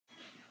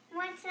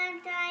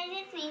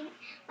It's me.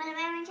 One of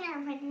my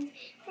channel friends.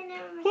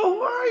 Well,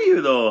 who are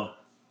you though?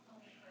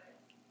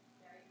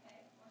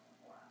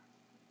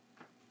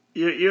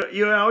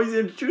 You always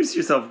introduce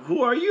yourself.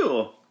 Who are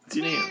you? What's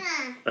your name?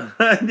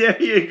 Savannah.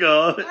 There you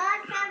go. What's up,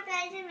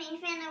 guys? It's me,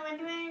 Savannah. One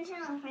of my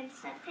channel friends.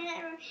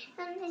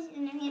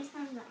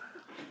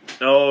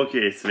 Oh,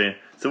 okay, Savannah.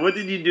 So what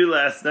did you do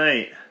last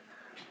night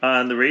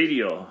on the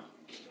radio?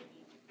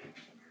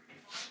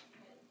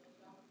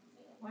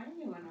 Why are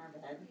you in our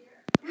bed?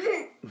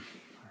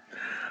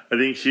 I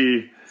think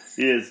she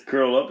is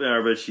curled up in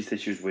our bed. She said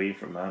she was waiting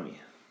for mommy.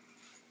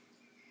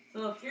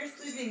 So if you're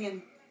sleeping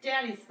in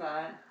Daddy's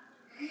spot,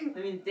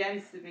 that means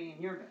Daddy's sleeping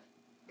in your bed.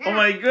 Oh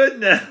my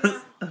goodness.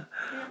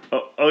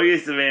 Oh, okay,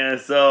 Savannah.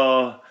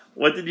 So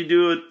what did you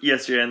do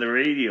yesterday on the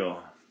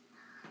radio?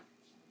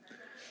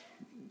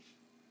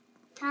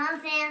 Call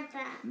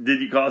Santa.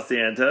 Did you call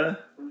Santa?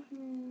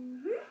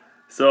 Mm-hmm.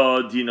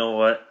 So do you know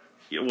what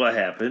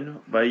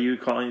happened by you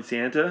calling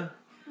Santa?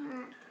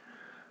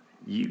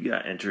 You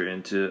got entered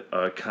into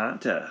a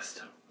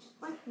contest.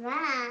 What's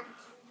that?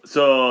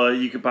 So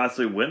you could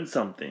possibly win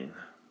something.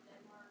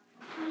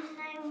 What did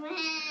I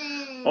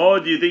win? Oh,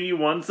 do you think you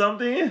won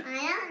something?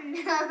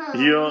 I don't know.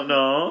 You don't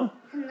know?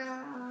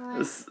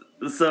 No.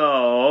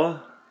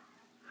 So,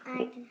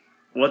 I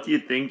what do you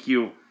think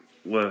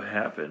will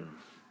happen?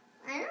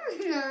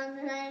 don't know.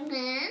 Did I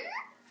win?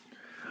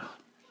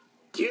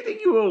 Do you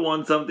think you will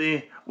won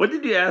something? What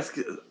did you ask?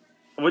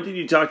 What did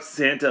you talk to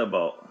Santa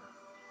about?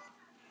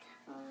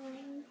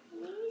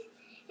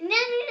 And then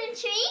the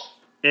tree?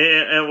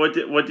 And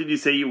what did you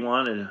say you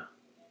wanted?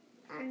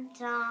 And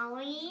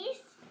dollies.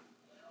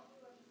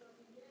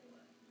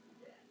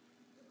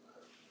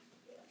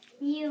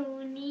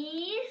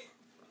 Unis.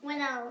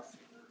 What else?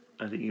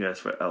 I think you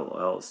asked for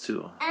LOLs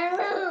too.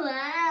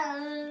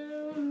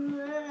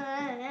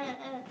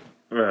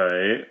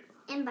 Right.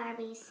 And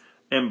Barbies.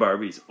 And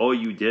Barbies. Oh,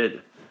 you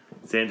did.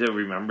 Santa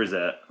remembers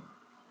that.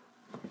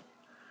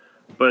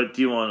 But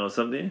do you want to know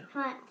something?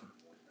 What?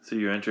 So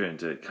you're entering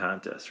into a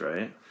contest,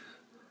 right?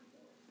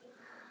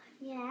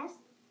 Yes.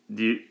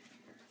 Do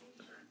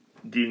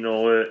you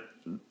know what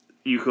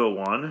you could have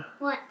won?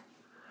 What?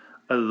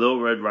 A Little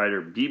Red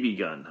Ryder BB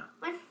gun.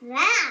 What's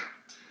that?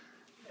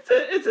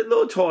 It's a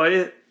little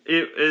toy. Is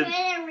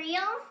it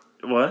real?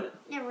 What?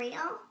 Is it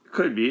real?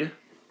 Could be.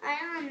 I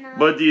don't know.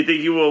 But do you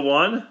think you will have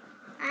won?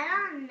 I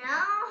don't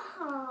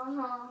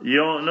know. You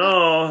don't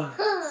know.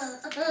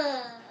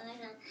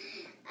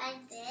 I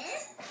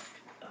did.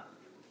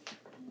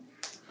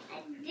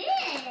 I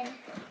did.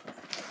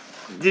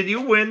 Did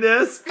you win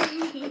this?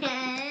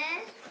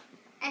 Yes.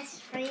 It's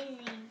freezing.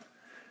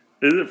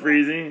 Is it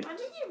freezing? Why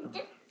did you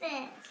dip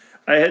this?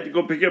 I had to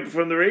go pick it up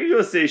from the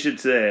radio station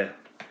today.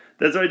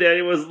 That's why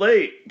Daddy was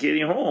late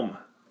getting home.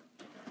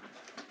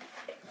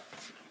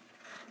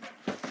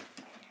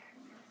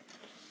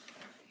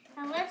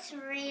 Now what's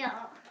real?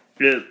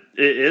 It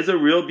is a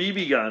real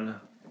BB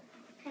gun.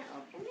 Can I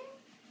open it?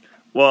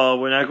 Well,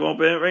 we're not going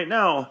to open it right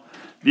now.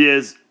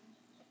 Because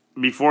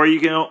before you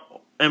can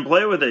and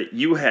play with it,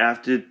 you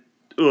have to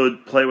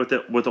play with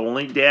it with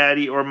only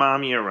Daddy or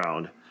Mommy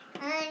around.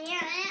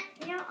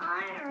 You're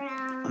all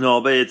around. No,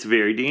 but it's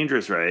very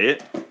dangerous,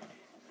 right?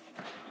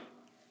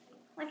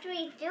 What do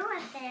we do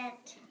with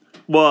it?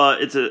 Well,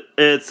 it's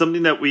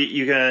something that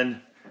you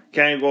can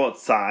kind of go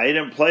outside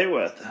and play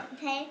with.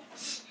 Okay.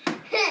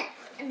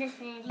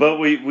 Understand. But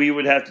we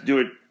would have to do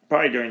it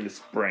probably during the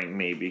spring,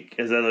 maybe,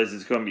 because otherwise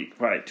it's going to be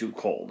probably too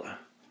cold.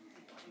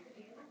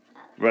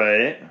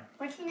 Right?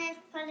 Where can I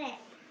put it?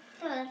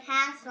 So the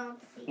cats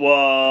won't see.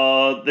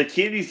 Well, the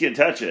kitties can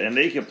touch it and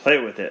they can play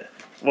with it.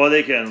 Well,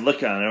 they can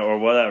look on it or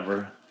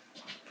whatever.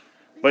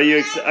 But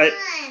wait,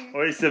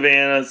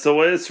 Savannah. So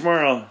what is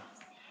tomorrow?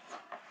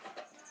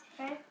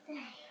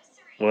 Birthday.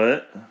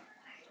 What?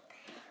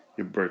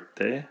 Your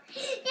birthday?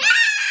 Yeah!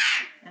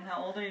 And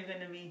how old are you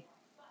going to be?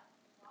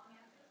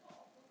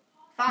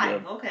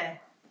 5, Yeah. okay.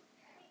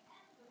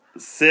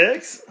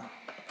 6?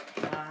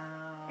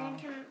 Wow.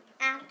 And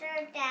after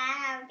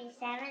that, I would be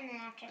 7,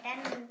 and after that,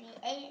 I would be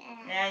 8.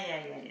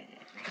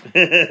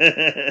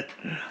 Yeah.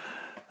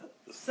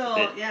 So,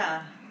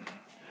 yeah.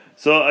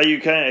 So are you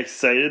kind of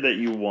excited that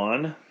you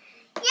won?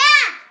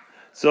 Yeah!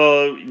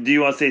 So do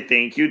you want to say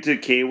thank you to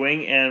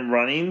K-Wing and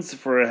Runnings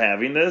for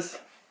having this?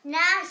 No,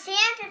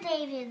 Santa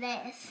gave you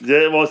this.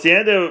 Well,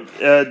 Santa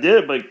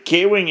did, but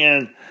K-Wing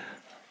and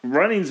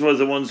Runnings was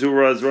the ones who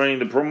was running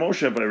the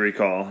promotion, if I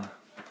recall.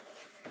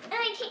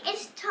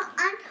 It's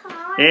on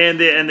card. And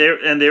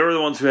they were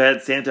the ones who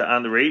had Santa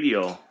on the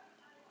radio.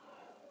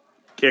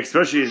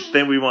 Especially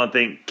then we want to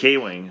thank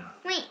K-Wing.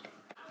 Wait.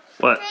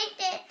 What? Take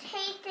it.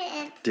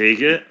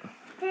 Take it?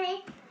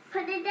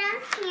 Put it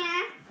down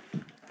here.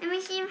 Let me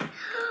see. I'm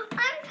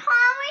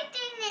probably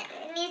thinking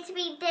it needs to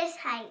be this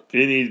height.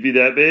 It needs to be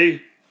that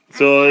big?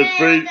 So it's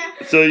pretty.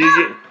 So you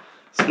get.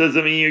 So does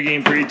that mean you're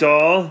getting pretty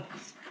tall?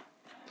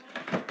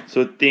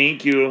 So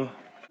thank you.